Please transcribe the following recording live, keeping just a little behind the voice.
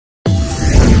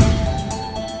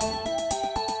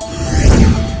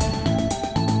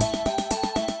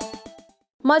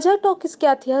ಮಜಾ ಟಾಕೀಸ್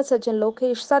ಖ್ಯಾತಿಯ ಸಜ್ಜನ್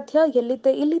ಲೋಕೇಶ್ ಸದ್ಯ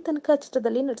ಎಲ್ಲಿದ್ದೆ ಇಲ್ಲಿ ತನಕ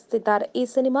ಚಿತ್ರದಲ್ಲಿ ನಟಿಸುತ್ತಿದ್ದಾರೆ. ಈ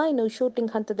ಸಿನಿಮಾ ಇನ್ನು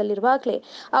ಶೂಟಿಂಗ್ ಹಂತದಲ್ಲಿರುವಾಗಲೇ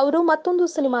ಅವರು ಮತ್ತೊಂದು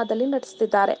ಸಿನಿಮಾದಲ್ಲಿ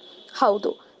ನಟಿಸುತ್ತಿದ್ದಾರೆ.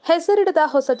 ಹೌದು, ಹೆಸರಿಡದ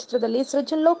ಹೊಸ ಚಿತ್ರದಲ್ಲಿ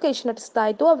ಸೃಜನ್ ಲೋಕೇಶ್ ನಟಿಸ್ತಾ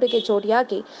ಇದ್ದು ಅವರಿಗೆ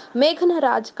ಜೋಡಿಯಾಗಿ ಮೇಘನಾ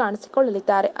ರಾಜ್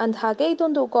ಕಾಣಿಸಿಕೊಳ್ಳಲಿದ್ದಾರೆ. ಅಂದಹಾಗೆ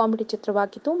ಇದೊಂದು ಕಾಮಿಡಿ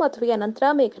ಚಿತ್ರವಾಗಿದ್ದು ಮದುವೆಯ ನಂತರ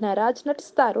ಮೇಘನಾ ರಾಜ್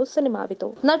ನಟಿಸ್ತಾ ಇರೋ ಸಿನಿಮಾವಿದು.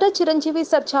 ನಟ ಚಿರಂಜೀವಿ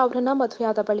ಸರ್ಜಾ ಅವರನ್ನ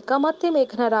ಮದುವೆಯಾದ ಬಳಿಕ ಮತ್ತೆ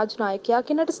ಮೇಘನಾ ರಾಜ್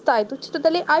ನಾಯಕಿಯಾಗಿ ನಟಿಸ್ತಾ ಇದ್ದು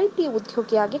ಚಿತ್ರದಲ್ಲಿ ಐಟಿ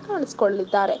ಉದ್ಯೋಗಿಯಾಗಿ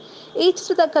ಕಾಣಿಸಿಕೊಳ್ಳಲಿದ್ದಾರೆ. ಈ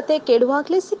ಚಿತ್ರದ ಕತೆ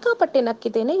ಕೇಳುವಾಗಲೇ ಸಿಕ್ಕಾಪಟ್ಟೆ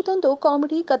ನಕ್ಕಿದ್ದೇನೆ. ಇದೊಂದು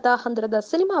ಕಾಮಿಡಿ ಕಥಾ ಹಂದರದ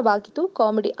ಸಿನಿಮಾವಾಗಿದ್ದು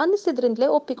ಕಾಮಿಡಿ ಅನ್ನಿಸಿದ್ರಿಂದಲೇ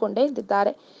ಒಪ್ಪಿಕೊಂಡೆ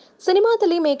ಎಂದಿದ್ದಾರೆ.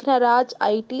 ಸಿನಿಮಾದಲ್ಲಿ ಮೇಘನಾ ರಾಜ್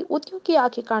ಐಟಿ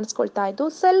ಉದ್ಯೋಗಿಯಾಗಿ ಕಾಣಿಸಿಕೊಳ್ತಾ ಇದ್ದು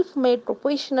ಸೆಲ್ಫ್ ಮೇಡ್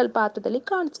ಪ್ರೊಫೆಷನಲ್ ಪಾತ್ರದಲ್ಲಿ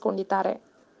ಕಾಣಿಸಿಕೊಂಡಿದ್ದಾರೆ.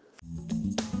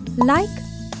 Like,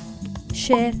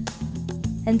 share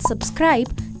and subscribe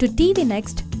to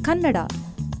TVNXT Kannada.